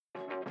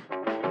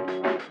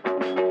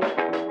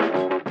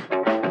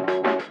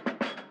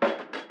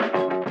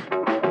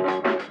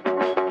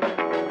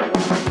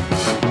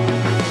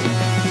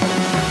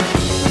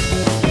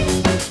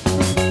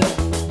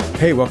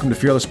Hey, welcome to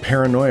Fearless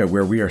Paranoia,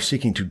 where we are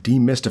seeking to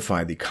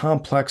demystify the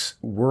complex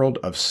world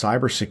of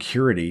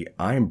cybersecurity.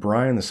 I am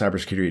Brian, the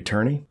cybersecurity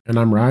attorney. And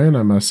I'm Ryan.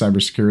 I'm a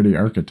cybersecurity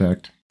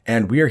architect.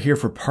 And we are here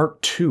for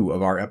part 2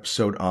 of our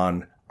episode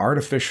on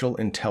artificial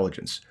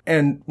intelligence.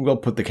 And we'll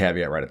put the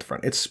caveat right at the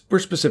front. We're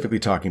specifically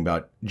talking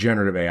about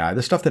generative AI,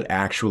 the stuff that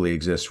actually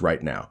exists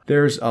right now.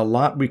 There's a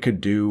lot we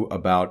could do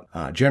about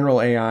general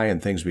AI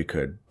and things we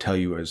could tell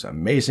you is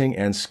amazing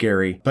and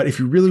scary. But if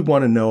you really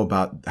want to know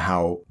about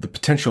how the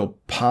potential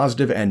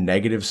positive and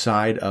negative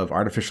side of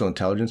artificial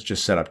intelligence,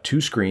 just set up 2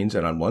 screens,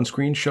 and on one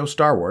screen show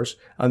Star Wars,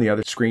 on the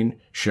other screen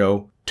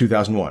show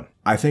 2001.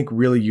 I think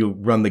really you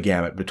run the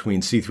gamut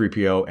between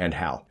C-3PO and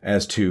HAL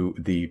as to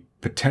the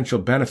potential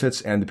benefits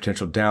and the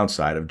potential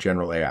downside of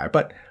general AI.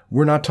 But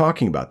we're not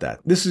talking about that.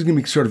 This is going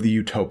to be sort of the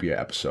utopia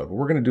episode. What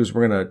we're going to do is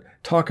we're going to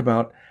talk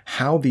about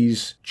how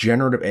these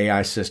generative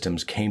AI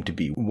systems came to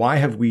be. Why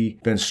have we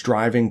been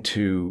striving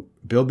to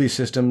build these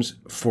systems?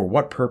 For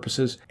what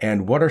purposes?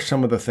 And what are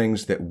some of the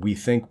things that we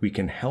think we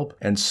can help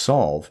and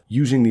solve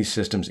using these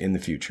systems in the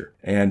future?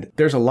 And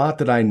there's a lot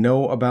that I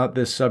know about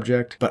this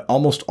subject, but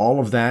almost all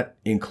of that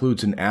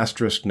includes an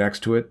asterisk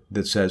next to it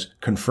that says,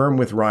 confirm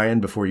with Ryan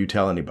before you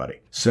tell anybody.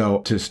 So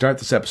to start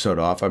this episode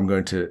off, I'm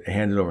going to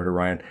hand it over to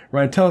Ryan.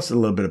 Ryan, tell us a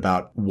little bit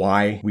about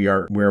why we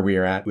are where we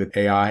are at with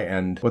AI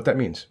and what that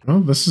means. Well,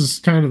 this is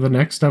kind of the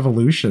next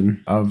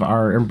evolution of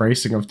our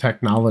embracing of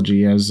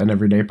technology as an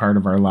everyday part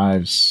of our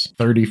lives.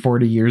 30,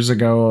 40 years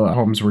ago,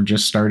 homes were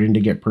just starting to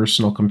get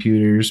personal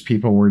computers.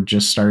 People were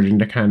just starting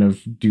to kind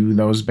of do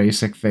those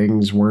basic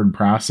things, word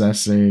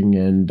processing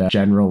and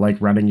general,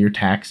 like running your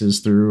taxes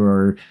through,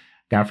 or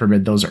God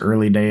forbid, those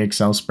early day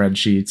Excel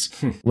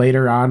spreadsheets.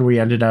 Later on, we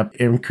ended up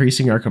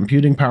increasing our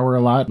computing power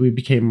a lot. We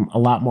became a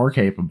lot more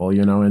capable,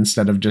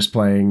 instead of just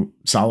playing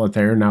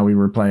solitaire, now we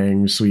were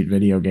playing sweet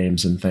video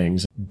games and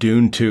things.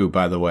 Dune 2,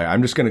 by the way.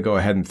 I'm just going to go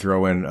ahead and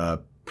throw in a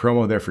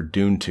promo there for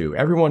Dune 2.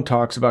 Everyone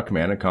talks about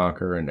Command &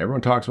 Conquer and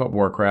everyone talks about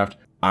Warcraft.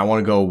 I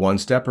want to go one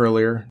step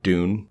earlier,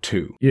 Dune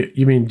 2.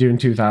 You mean Dune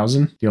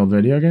 2000, the old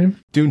video game?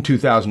 Dune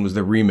 2000 was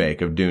the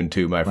remake of Dune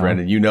 2, my friend,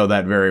 and you know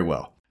that very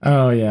well.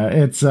 Oh yeah,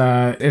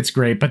 it's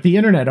great. But the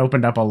internet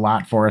opened up a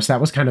lot for us.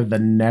 That was kind of the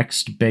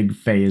next big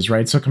phase,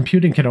 right? So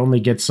computing could only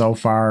get so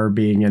far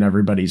being in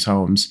everybody's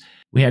homes.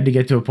 We had to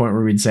get to a point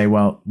where we'd say,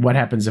 well, what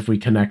happens if we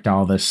connect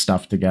all this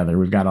stuff together?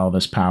 We've got all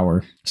this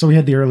power. So we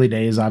had the early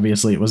days.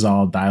 Obviously, it was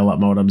all dial-up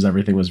modems.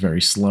 Everything was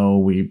very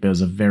slow. It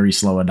was a very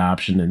slow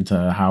adoption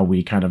into how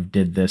we kind of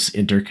did this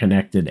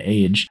interconnected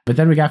age. But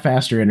then we got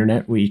faster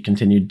internet. We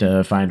continued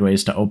to find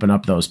ways to open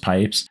up those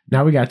pipes.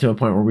 Now we got to a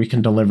point where we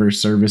can deliver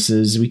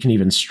services. We can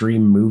even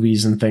stream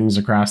movies and things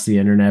across the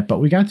internet. But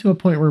we got to a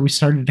point where we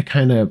started to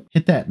kind of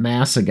hit that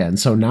mass again.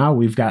 So now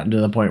we've gotten to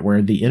the point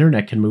where the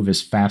internet can move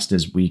as fast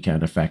as we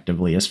can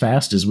effectively. As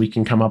fast as we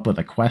can come up with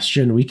a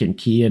question, we can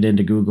key it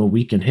into Google,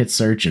 we can hit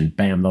search, and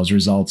bam, those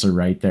results are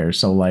right there.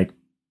 So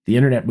the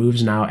internet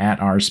moves now at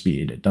our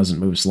speed. It doesn't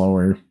move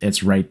slower.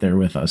 It's right there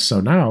with us.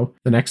 So now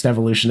the next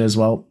evolution is,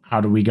 well, how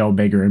do we go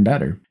bigger and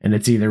better? And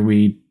it's either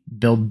we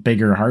build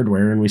bigger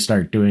hardware and we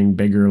start doing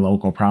bigger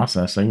local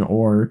processing,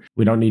 or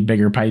we don't need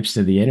bigger pipes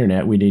to the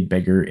internet, we need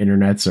bigger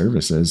internet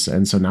services.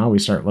 And so now we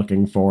start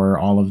looking for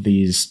all of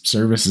these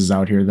services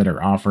out here that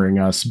are offering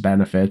us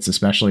benefits,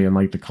 especially in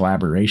the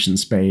collaboration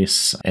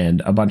space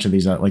and a bunch of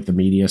these like the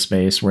media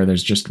space, where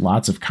there's just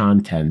lots of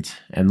content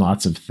and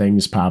lots of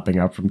things popping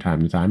up from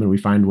time to time. And we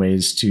find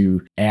ways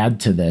to add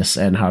to this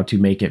and how to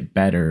make it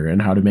better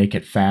and how to make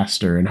it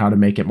faster and how to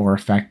make it more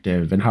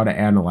effective and how to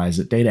analyze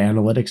it. Data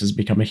analytics has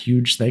become a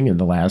huge thing in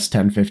the last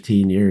 10,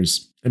 15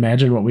 years.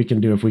 Imagine what we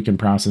can do if we can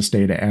process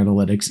data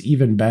analytics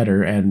even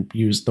better and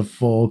use the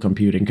full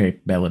computing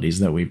capabilities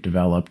that we've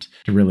developed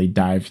to really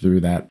dive through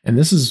that. And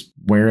this is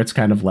where it's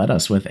kind of led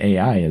us with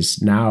AI,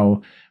 is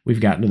now we've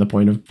gotten to the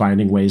point of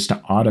finding ways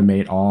to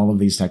automate all of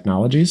these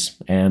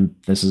technologies. And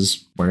this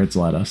is where it's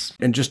led us.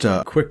 And just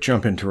a quick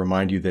jump in to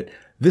remind you that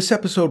this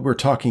episode, we're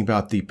talking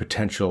about the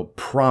potential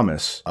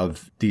promise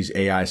of these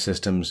AI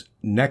systems.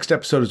 Next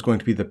episode is going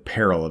to be the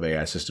peril of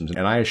AI systems.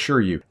 And I assure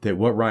you that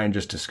what Ryan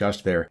just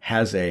discussed there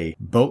has a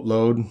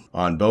boatload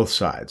on both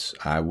sides.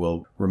 I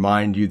will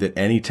remind you that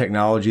any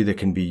technology that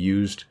can be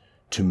used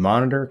to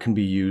monitor can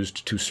be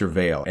used to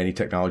surveil. Any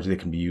technology that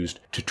can be used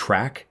to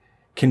track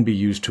can be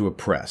used to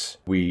oppress.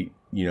 We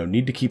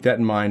need to keep that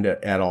in mind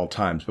at all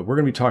times. But we're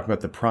going to be talking about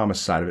the promise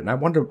side of it. And I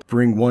wanted to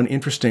bring one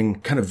interesting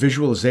kind of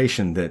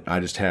visualization that I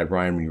just had,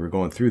 Ryan, when you were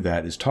going through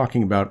that, is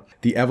talking about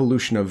the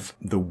evolution of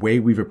the way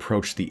we've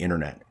approached the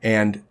internet.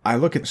 And I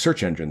look at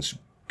search engines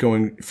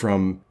going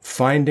from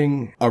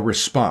finding a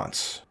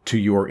response to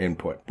your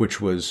input, which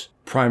was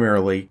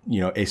primarily,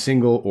 a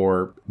single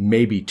or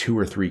maybe 2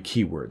 or 3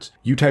 keywords.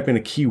 You type in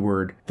a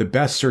keyword, the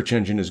best search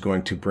engine is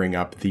going to bring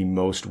up the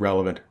most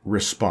relevant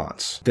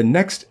response. The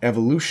next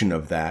evolution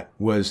of that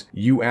was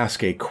you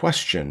ask a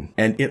question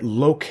and it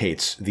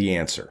locates the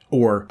answer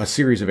or a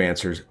series of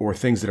answers or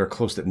things that are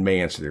close that may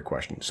answer your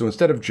question. So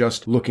instead of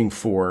just looking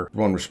for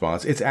one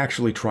response, it's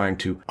actually trying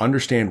to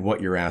understand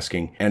what you're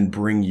asking and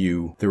bring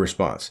you the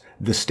response.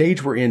 The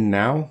stage we're in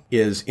now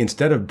is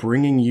instead of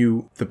bringing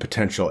you the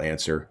potential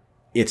answer,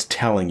 it's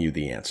telling you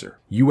the answer.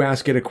 You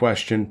ask it a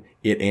question,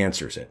 it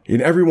answers it.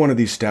 In every one of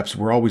these steps,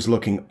 we're always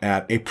looking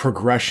at a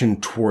progression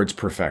towards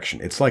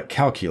perfection. It's like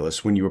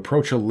calculus. When you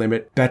approach a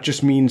limit, that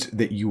just means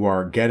that you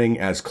are getting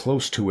as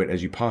close to it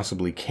as you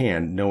possibly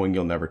can, knowing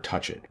you'll never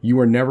touch it. You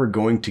are never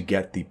going to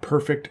get the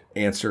perfect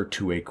answer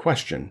to a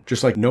question.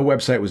 Just like no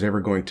website was ever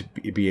going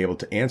to be able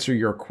to answer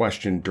your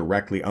question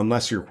directly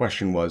unless your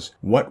question was,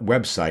 what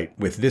website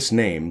with this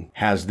name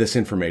has this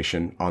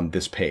information on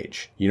this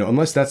page?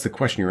 Unless that's the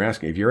question you're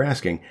asking. If you're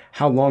asking,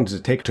 how long does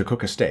it take to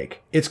cook a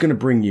steak? It's going to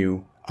bring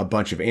you a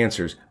bunch of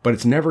answers, but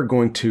it's never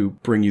going to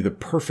bring you the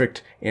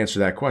perfect answer to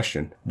that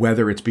question,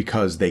 whether it's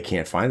because they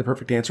can't find the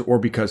perfect answer or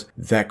because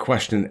that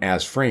question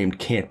as framed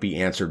can't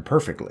be answered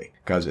perfectly.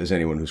 Because as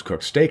anyone who's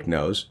cooked steak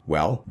knows,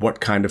 well,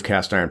 what kind of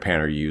cast iron pan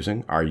are you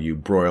using? Are you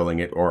broiling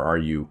it or are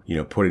you,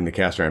 putting the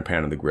cast iron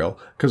pan on the grill?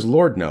 Because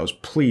Lord knows,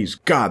 please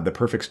God, the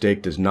perfect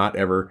steak does not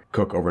ever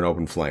cook over an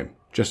open flame.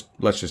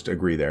 Let's just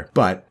agree there.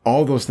 But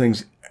all those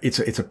things, it's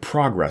a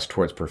progress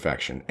towards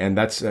perfection. And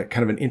that's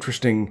kind of an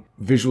interesting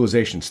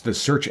visualization. So the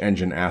search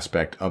engine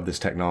aspect of this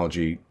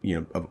technology,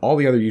 of all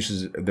the other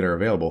uses that are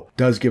available,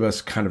 does give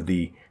us kind of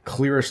the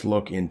clearest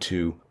look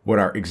into what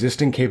our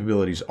existing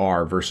capabilities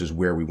are versus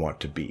where we want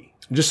to be.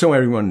 Just so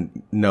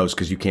everyone knows,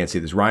 because you can't see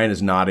this, Ryan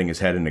is nodding his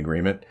head in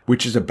agreement,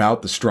 which is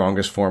about the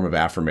strongest form of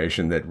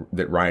affirmation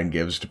that Ryan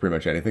gives to pretty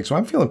much anything. So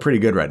I'm feeling pretty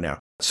good right now.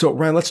 So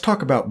Ryan, let's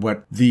talk about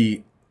what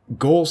the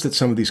goals that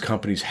some of these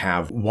companies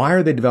have. Why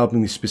are they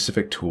developing these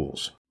specific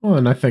tools? Well,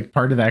 and I think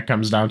part of that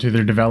comes down to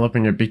they're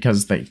developing it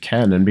because they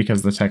can and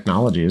because the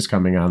technology is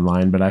coming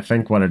online. But I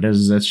think what it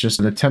is it's just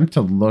an attempt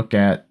to look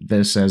at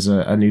this as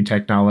a new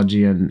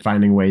technology and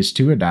finding ways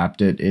to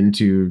adapt it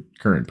into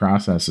current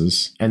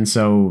processes. And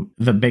so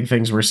the big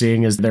things we're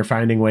seeing is they're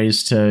finding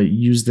ways to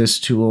use this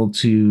tool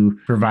to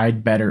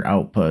provide better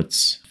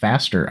outputs,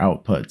 faster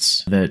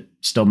outputs that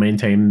still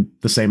maintain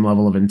the same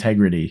level of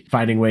integrity,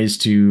 finding ways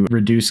to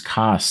reduce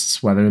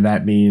costs, whether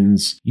that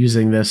means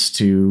using this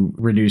to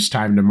reduce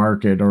time to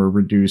market or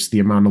reduce the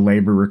amount of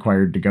labor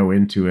required to go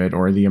into it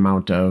or the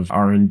amount of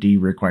R&D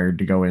required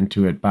to go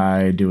into it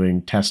by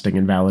doing testing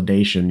and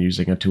validation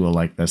using a tool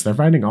like this. They're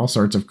finding all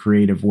sorts of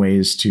creative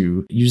ways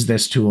to use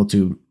this tool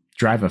to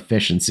drive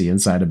efficiency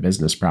inside of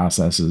business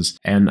processes.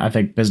 And I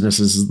think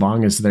businesses, as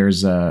long as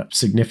there's a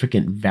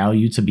significant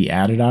value to be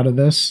added out of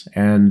this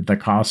and the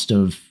cost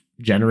of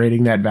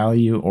generating that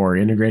value or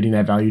integrating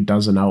that value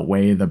doesn't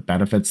outweigh the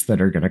benefits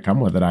that are going to come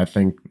with it. I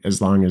think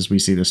as long as we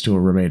see this tool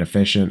remain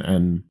efficient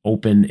and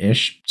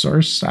open-ish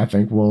source, I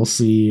think we'll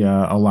see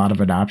a lot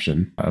of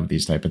adoption of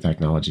these type of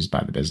technologies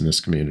by the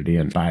business community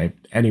and by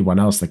anyone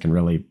else that can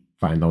really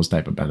find those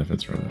type of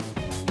benefits from it.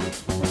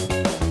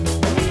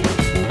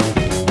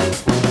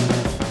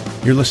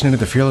 You're listening to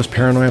the Fearless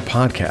Paranoia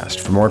podcast.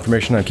 For more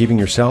information on keeping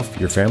yourself,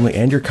 your family,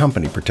 and your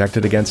company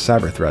protected against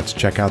cyber threats,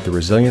 check out the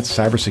Resilience,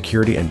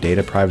 Cybersecurity, and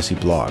Data Privacy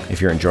blog. If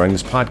you're enjoying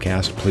this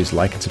podcast, please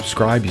like and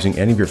subscribe using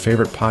any of your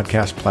favorite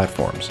podcast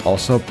platforms.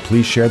 Also,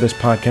 please share this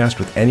podcast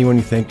with anyone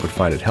you think would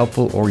find it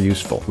helpful or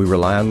useful. We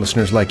rely on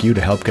listeners like you to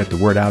help get the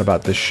word out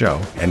about this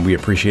show, and we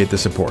appreciate the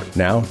support.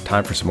 Now,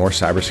 time for some more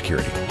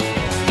cybersecurity.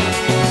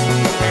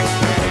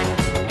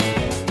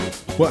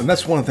 Well, and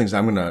that's one of the things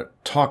I'm going to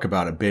talk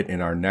about a bit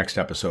in our next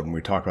episode when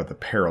we talk about the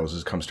perils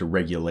as it comes to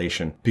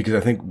regulation, because I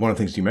think one of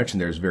the things you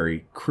mentioned there is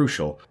very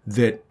crucial,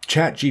 that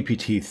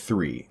ChatGPT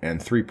 3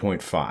 and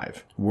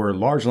 3.5 were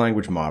large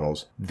language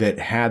models that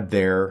had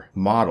their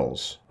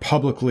models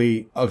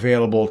publicly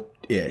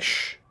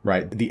available-ish.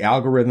 Right. The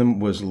algorithm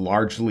was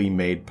largely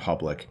made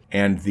public,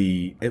 and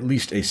at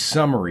least a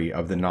summary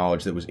of the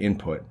knowledge that was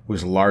input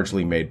was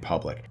largely made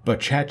public. But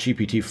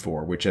ChatGPT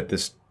 4, which at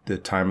the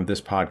time of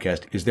this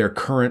podcast is their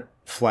current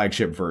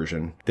flagship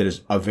version that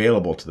is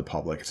available to the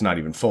public. It's not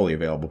even fully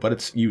available, but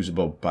it's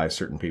usable by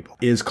certain people,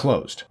 is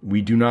closed.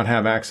 We do not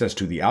have access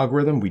to the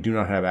algorithm. We do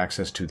not have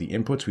access to the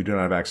inputs. We do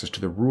not have access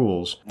to the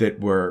rules that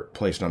were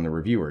placed on the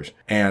reviewers.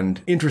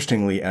 And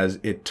interestingly, as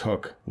it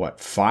took,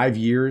 5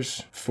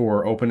 years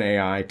for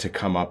OpenAI to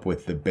come up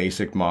with the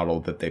basic model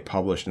that they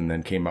published and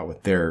then came out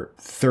with their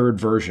third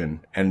version.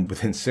 And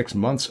within 6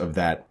 months of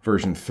that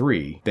version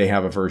 3, they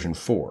have a version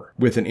 4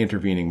 with an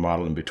intervening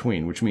model in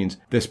between, which means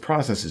this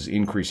process is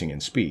increasing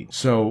in speed.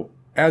 So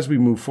as we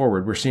move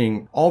forward, we're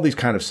seeing all these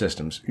kind of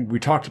systems. We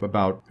talked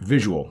about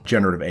visual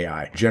generative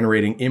AI,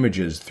 generating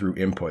images through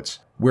inputs,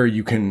 where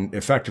you can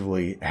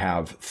effectively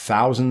have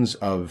thousands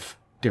of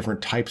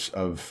different types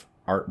of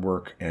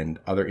artwork and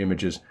other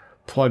images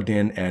plugged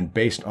in and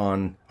based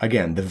on,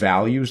 again, the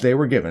values they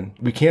were given.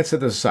 We can't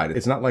set this aside.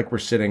 It's not like we're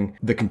sitting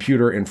the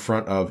computer in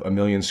front of a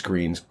million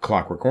screens,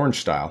 Clockwork Orange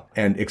style,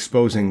 and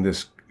exposing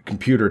this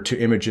computer to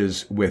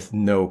images with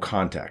no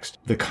context.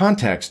 The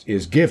context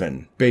is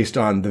given based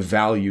on the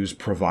values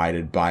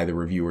provided by the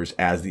reviewers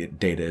as the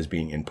data is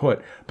being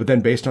input. But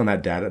then based on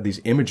that data,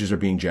 these images are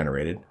being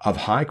generated of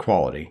high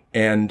quality,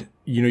 and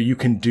you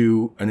can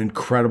do an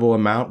incredible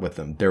amount with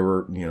them. There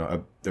were,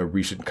 a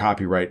recent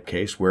copyright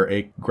case where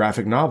a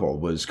graphic novel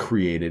was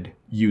created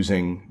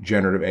using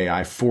generative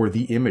AI for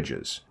the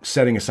images.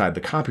 Setting aside the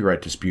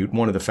copyright dispute,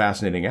 one of the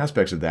fascinating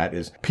aspects of that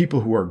is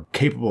people who are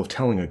capable of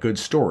telling a good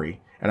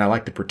story. And I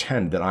like to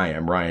pretend that I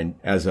am. Ryan,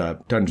 as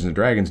a Dungeons &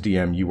 Dragons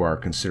DM, you are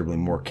considerably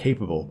more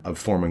capable of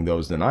forming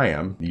those than I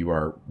am. You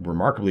are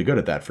remarkably good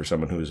at that for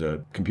someone who's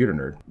a computer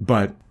nerd.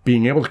 But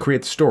being able to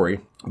create the story,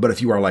 but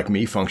if you are like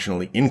me,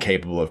 functionally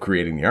incapable of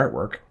creating the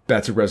artwork,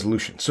 that's a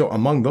resolution. So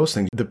among those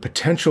things, the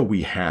potential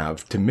we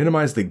have to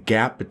minimize the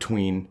gap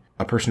between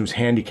a person who's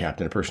handicapped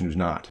and a person who's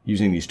not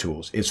using these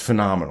tools is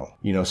phenomenal.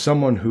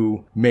 Someone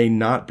who may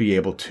not be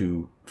able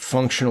to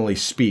functionally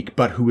speak,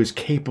 but who is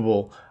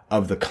capable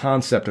of the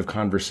concept of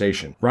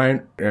conversation.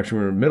 Ryan, actually,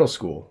 when we were in middle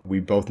school, we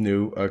both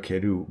knew a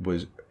kid who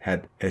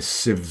had a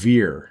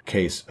severe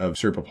case of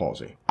cerebral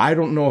palsy. I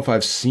don't know if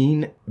I've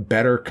seen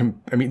better,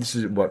 this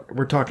is what,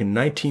 we're talking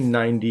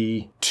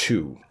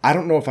 1992. I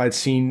don't know if I'd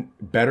seen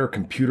better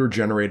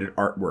computer-generated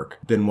artwork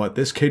than what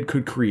this kid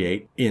could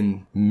create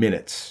in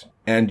minutes.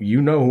 And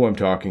you know who I'm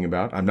talking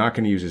about. I'm not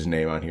going to use his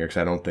name on here because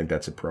I don't think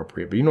that's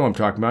appropriate, but you know who I'm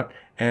talking about.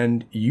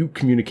 And you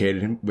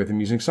communicated with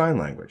him using sign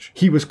language.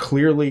 He was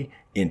clearly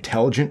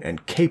intelligent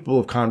and capable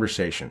of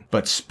conversation,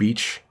 but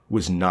speech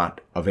was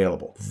not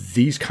available.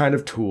 These kind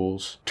of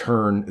tools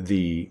turn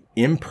the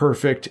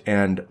imperfect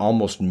and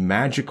almost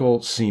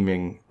magical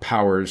seeming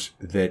powers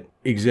that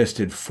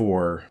existed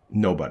for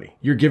nobody.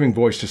 You're giving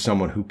voice to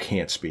someone who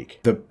can't speak.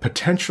 The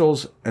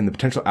potentials and the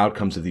potential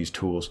outcomes of these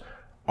tools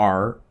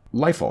are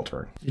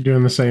life-altering. You're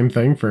doing the same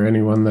thing for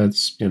anyone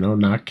that's,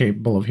 not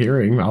capable of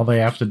hearing. All they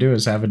have to do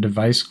is have a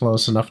device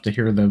close enough to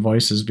hear the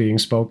voices being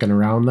spoken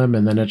around them,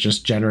 and then it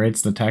just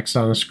generates the text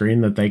on a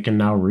screen that they can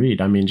now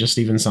read. Just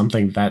even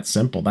something that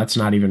simple. That's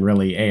not even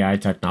really AI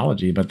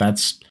technology, but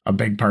that's a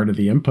big part of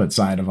the input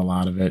side of a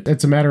lot of it.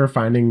 It's a matter of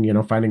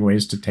finding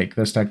ways to take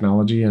this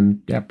technology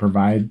and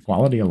provide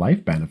quality of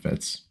life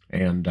benefits.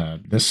 And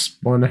this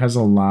one has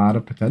a lot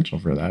of potential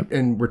for that.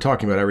 And we're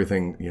talking about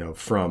everything,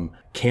 from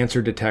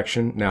cancer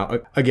detection.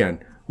 Now,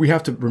 again, we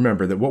have to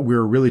remember that what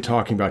we're really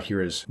talking about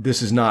here is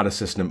this is not a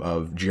system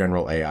of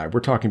general AI.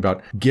 We're talking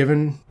about,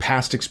 given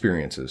past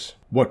experiences,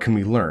 what can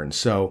we learn?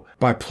 So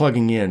by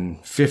plugging in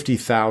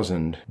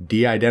 50,000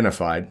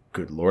 de-identified,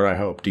 good Lord, I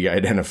hope,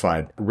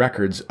 de-identified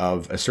records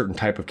of a certain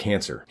type of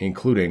cancer,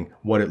 including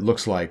what it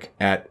looks like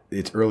at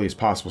its earliest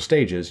possible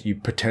stages, you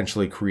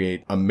potentially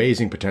create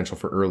amazing potential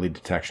for early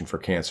detection for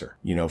cancer.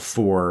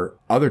 For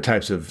other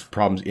types of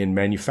problems in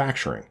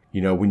manufacturing,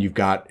 when you've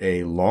got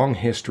a long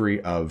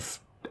history of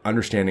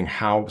understanding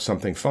how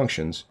something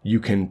functions, you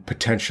can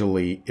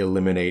potentially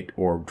eliminate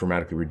or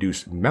dramatically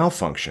reduce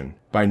malfunction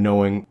by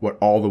knowing what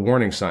all the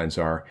warning signs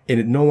are. And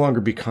it no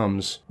longer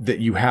becomes that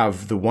you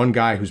have the one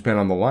guy who's been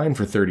on the line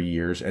for 30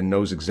 years and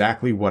knows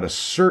exactly what a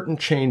certain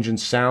change in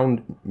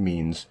sound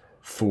means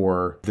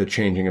for the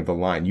changing of the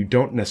line. You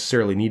don't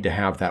necessarily need to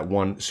have that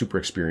one super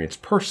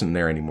experienced person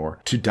there anymore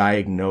to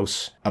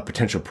diagnose a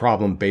potential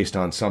problem based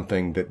on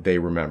something that they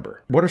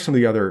remember. What are some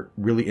of the other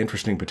really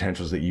interesting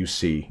potentials that you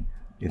see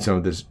in some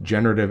of this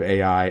generative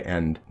AI,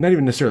 and not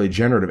even necessarily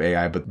generative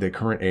AI, but the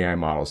current AI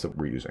models that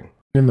we're using?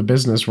 In the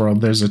business world,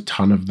 there's a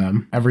ton of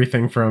them.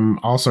 Everything from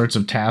all sorts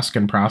of task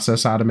and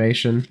process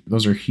automation.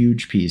 Those are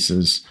huge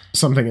pieces.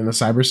 Something in the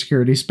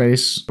cybersecurity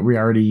space we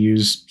already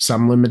use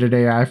some limited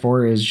AI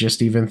for is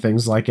just even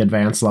things like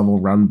advanced level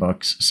run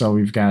books. So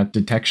we've got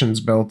detections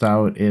built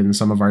out in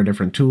some of our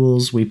different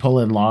tools. We pull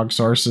in log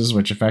sources,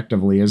 which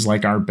effectively is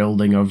like our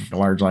building of a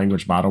large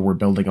language model. We're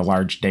building a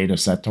large data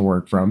set to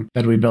work from.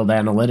 Then we build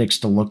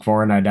analytics to look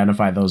for and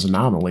identify those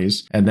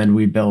anomalies. And then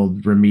we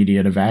build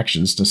remediative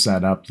actions to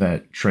set up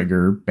that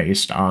trigger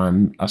based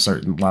on a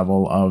certain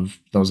level of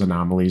those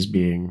anomalies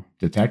being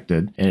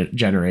detected, and it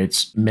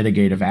generates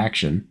mitigative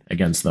action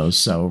against those.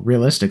 So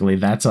realistically,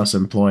 that's us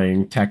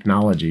employing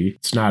technology.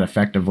 It's not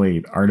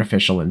effectively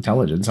artificial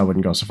intelligence. I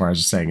wouldn't go so far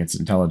as saying it's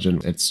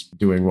intelligent. It's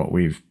doing what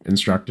we've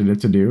instructed it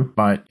to do,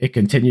 but it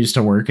continues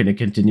to work and it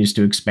continues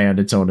to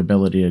expand its own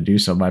ability to do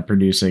so by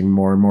producing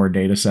more and more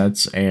data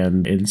sets.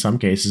 And in some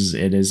cases,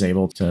 it is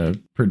able to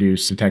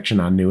produce detection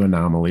on new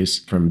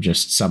anomalies from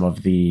just some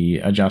of the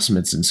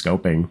adjustments in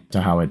scoping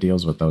to how it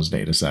deals with those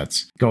data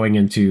sets. Going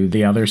into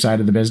the other side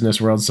of the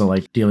business world, so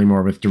like dealing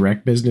more with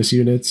direct business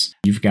units,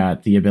 you've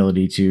got the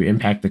ability to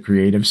impact the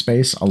creative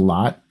space a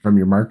lot from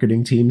your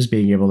marketing teams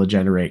being able to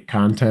generate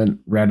content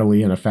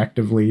readily and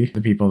effectively.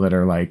 The people that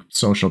are like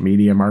social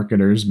media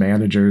marketers,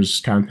 managers,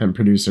 content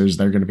producers,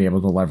 they're going to be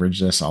able to leverage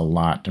this a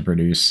lot to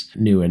produce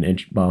new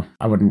and, well,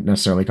 I wouldn't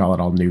necessarily call it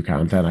all new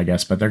content, I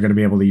guess, but they're going to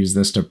be able to use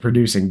this to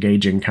produce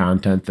engaging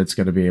content that's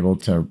going to be able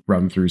to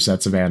run through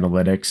sets of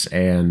analytics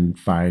and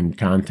find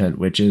content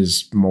which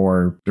is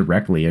more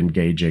directly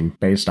engaging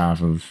based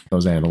off of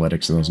those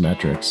analytics and those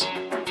metrics.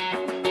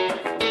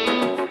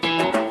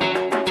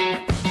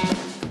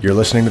 You're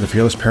listening to the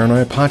Fearless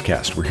Paranoia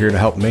podcast. We're here to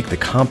help make the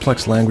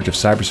complex language of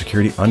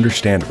cybersecurity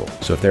understandable.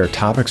 So if there are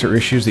topics or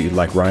issues that you'd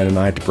like Ryan and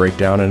I to break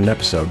down in an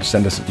episode,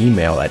 send us an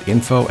email at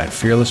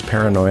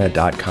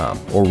info@fearlessparanoia.com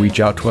or reach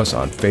out to us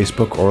on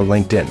Facebook or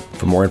LinkedIn.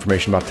 For more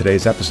information about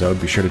today's episode,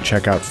 be sure to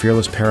check out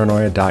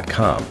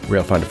fearlessparanoia.com, where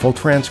you'll find a full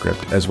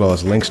transcript as well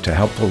as links to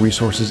helpful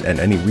resources and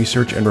any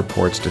research and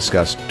reports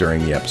discussed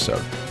during the episode.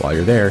 While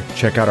you're there,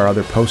 check out our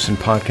other posts and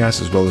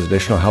podcasts as well as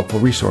additional helpful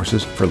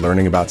resources for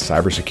learning about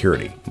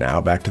cybersecurity. Now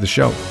back to the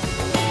show.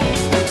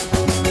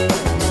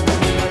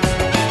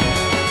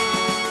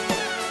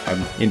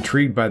 I'm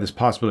intrigued by this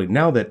possibility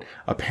now that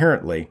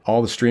apparently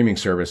all the streaming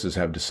services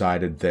have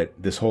decided that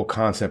this whole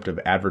concept of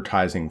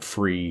advertising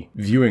free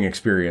viewing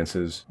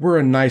experiences were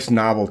a nice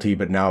novelty,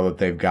 but now that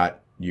they've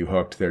got you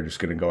hooked, they're just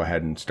going to go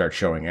ahead and start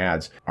showing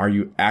ads. Are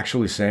you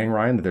actually saying,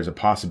 Ryan, that there's a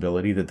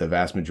possibility that the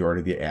vast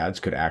majority of the ads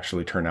could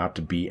actually turn out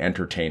to be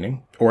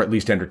entertaining, or at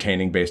least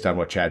entertaining based on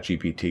what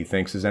ChatGPT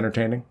thinks is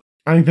entertaining?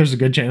 I think there's a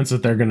good chance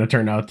that they're going to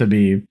turn out to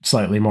be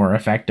slightly more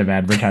effective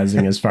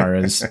advertising as far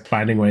as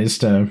finding ways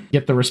to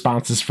get the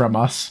responses from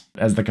us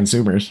as the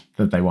consumers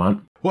that they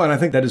want. Well, and I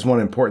think that is one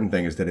important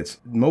thing, is that it's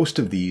most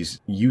of these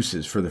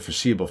uses for the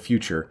foreseeable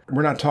future.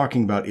 We're not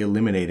talking about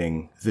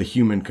eliminating the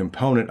human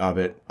component of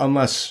it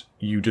unless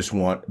you just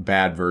want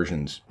bad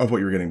versions of what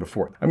you were getting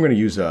before. I'm going to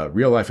use a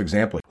real life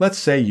example. Let's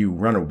say you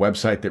run a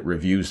website that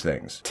reviews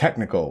things,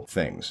 technical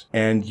things,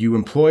 and you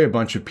employ a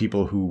bunch of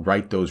people who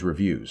write those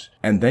reviews.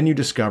 And then you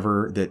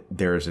discover that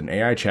there's an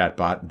AI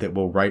chatbot that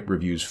will write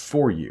reviews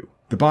for you.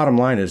 The bottom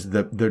line is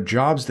that the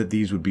jobs that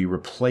these would be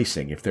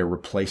replacing, if they're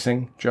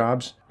replacing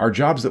jobs, are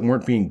jobs that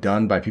weren't being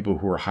done by people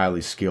who are highly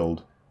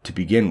skilled to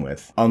begin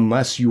with,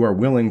 unless you are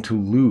willing to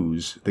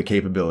lose the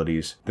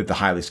capabilities that the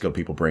highly skilled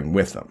people bring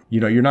with them. You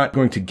know, you're not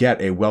going to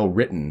get a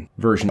well-written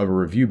version of a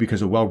review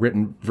because a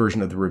well-written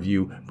version of the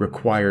review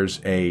requires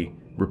a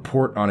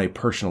report on a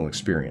personal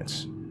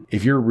experience.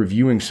 If you're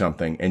reviewing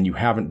something and you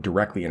haven't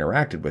directly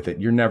interacted with it,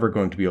 you're never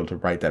going to be able to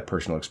write that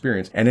personal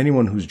experience. And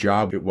anyone whose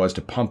job it was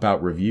to pump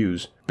out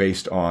reviews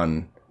based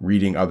on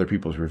reading other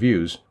people's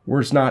reviews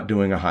was not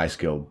doing a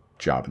high-skilled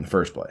job in the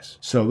first place.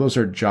 So those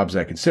are jobs that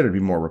I consider to be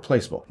more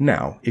replaceable.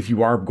 Now, if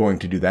you are going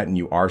to do that and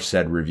you are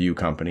said review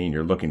company and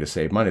you're looking to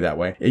save money that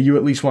way, you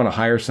at least want to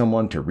hire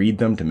someone to read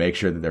them to make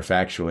sure that they're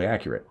factually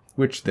accurate,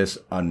 which this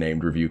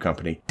unnamed review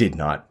company did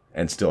not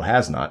and still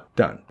has not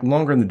done.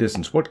 Longer in the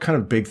distance, what kind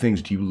of big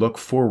things do you look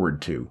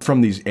forward to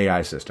from these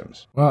AI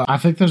systems? Well, I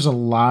think there's a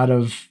lot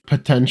of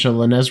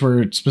potential. And as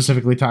we're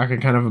specifically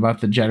talking kind of about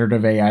the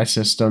generative AI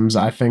systems,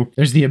 I think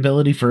there's the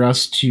ability for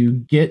us to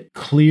get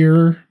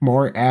clear,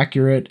 more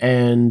accurate,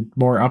 and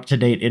more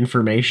up-to-date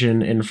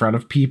information in front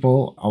of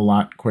people a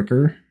lot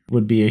quicker.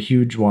 Would be a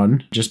huge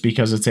one, just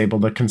because it's able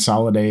to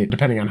consolidate,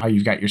 depending on how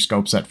you've got your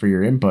scope set for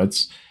your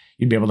inputs.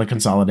 You'd be able to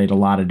consolidate a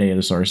lot of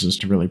data sources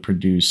to really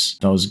produce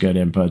those good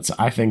inputs.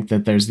 I think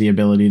that there's the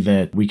ability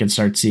that we could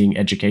start seeing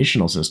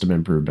educational system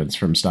improvements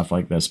from stuff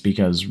like this,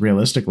 because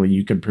realistically,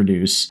 you could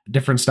produce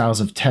different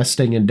styles of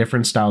testing and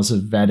different styles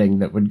of vetting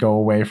that would go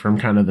away from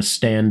kind of the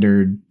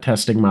standard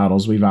testing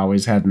models we've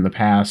always had in the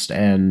past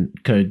and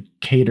could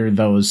cater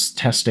those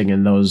testing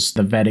and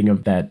the vetting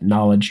of that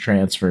knowledge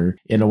transfer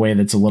in a way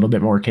that's a little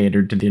bit more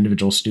catered to the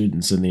individual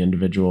students and the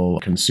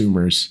individual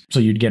consumers. So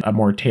you'd get a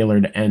more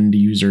tailored end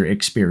user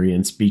experience,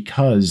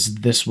 because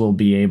this will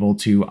be able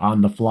to,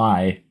 on the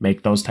fly,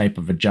 make those type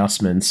of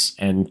adjustments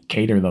and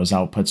cater those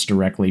outputs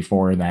directly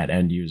for that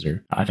end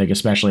user. I think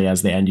especially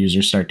as the end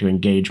users start to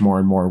engage more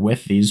and more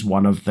with these,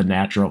 one of the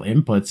natural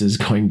inputs is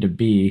going to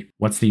be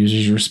what's the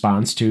user's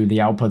response to the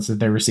outputs that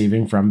they're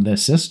receiving from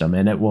this system.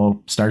 And it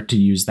will start to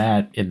use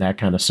that in that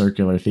kind of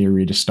circular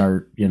theory to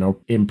start,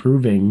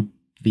 improving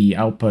the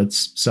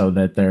outputs so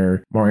that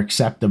they're more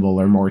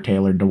acceptable or more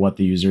tailored to what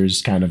the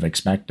user's kind of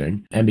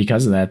expecting. And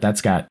because of that,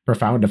 that's got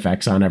profound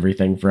effects on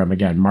everything from,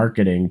 again,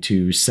 marketing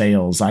to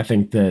sales. I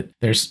think that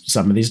there's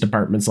some of these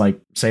departments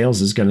like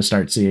sales is going to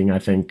start seeing, I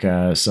think,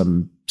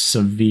 some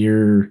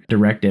severe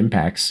direct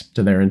impacts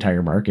to their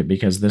entire market,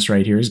 because this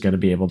right here is going to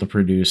be able to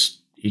produce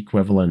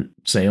equivalent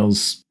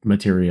sales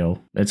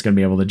material. It's going to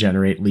be able to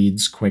generate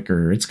leads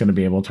quicker. It's going to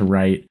be able to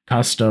write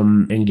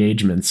custom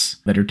engagements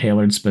that are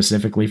tailored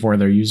specifically for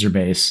their user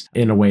base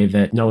in a way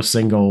that no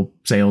single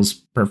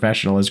sales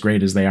professional, as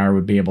great as they are,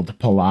 would be able to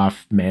pull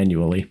off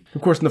manually.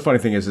 Of course, and the funny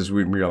thing is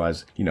we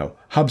realize,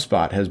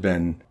 HubSpot has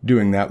been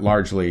doing that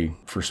largely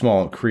for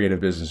small creative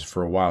businesses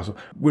for a while. So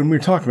when we're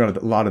talking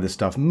about a lot of this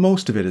stuff,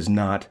 most of it is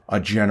not a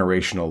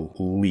generational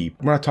leap.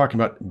 We're not talking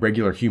about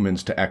regular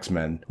humans to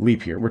X-Men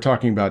leap here. We're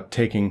talking about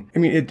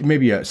it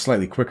maybe a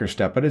slightly quicker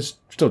step, but it's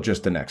still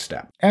just the next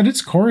step. At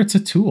its core, it's a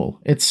tool.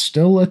 It's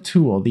still a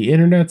tool. The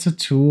internet's a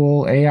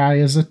tool. AI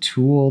is a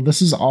tool.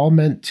 This is all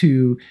meant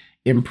to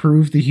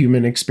improve the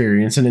human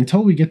experience. And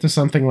until we get to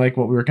something like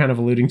what we were kind of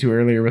alluding to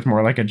earlier with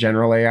more like a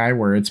general AI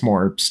where it's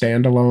more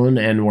standalone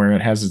and where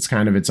it has its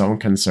own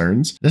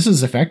concerns, this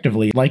is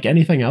effectively like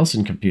anything else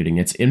in computing.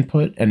 It's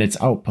input and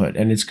it's output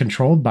and it's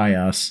controlled by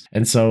us.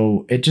 And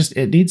so it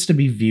needs to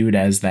be viewed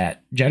as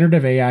that.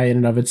 Generative AI in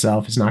and of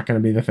itself is not going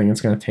to be the thing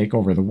that's going to take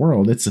over the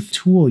world. It's a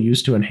tool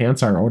used to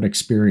enhance our own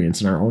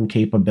experience and our own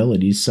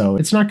capabilities. So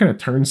it's not going to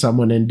turn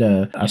someone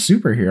into a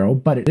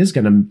superhero, but it is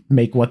going to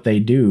make what they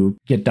do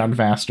get done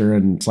faster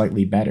and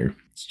slightly better.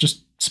 It's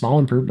just small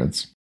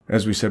improvements.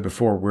 As we said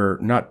before, we're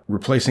not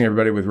replacing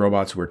everybody with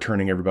robots. We're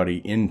turning everybody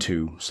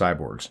into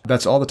cyborgs.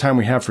 That's all the time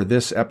we have for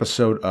this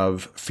episode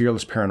of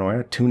Fearless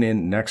Paranoia. Tune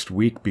in next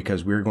week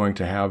because we're going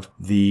to have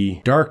the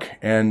dark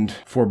and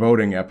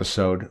foreboding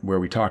episode where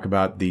we talk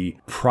about the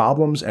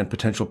problems and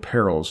potential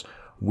perils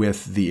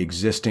with the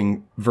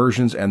existing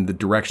versions and the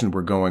direction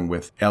we're going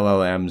with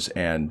LLMs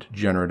and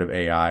generative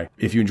AI.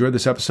 If you enjoyed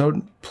this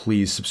episode,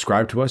 please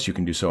subscribe to us. You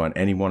can do so on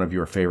any one of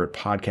your favorite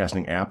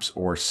podcasting apps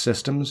or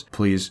systems.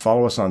 Please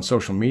follow us on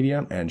social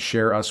media and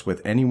share us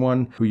with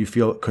anyone who you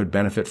feel could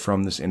benefit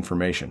from this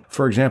information.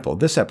 For example,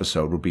 this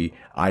episode would be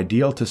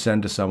ideal to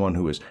send to someone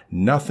who is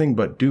nothing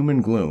but doom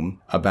and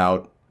gloom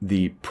about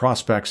the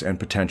prospects and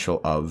potential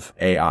of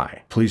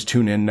AI. Please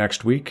tune in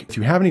next week. If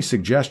you have any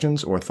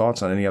suggestions or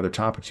thoughts on any other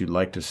topics you'd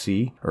like to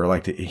see or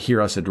like to hear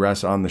us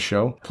address on the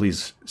show,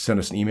 please send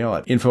us an email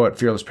at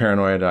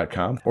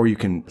info@fearlessparanoia.com, or you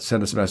can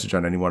send us a message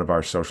on any one of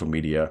our social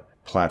media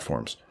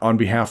platforms. On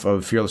behalf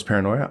of Fearless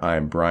Paranoia,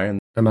 I'm Brian.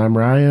 And I'm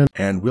Ryan.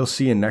 And we'll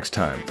see you next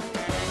time.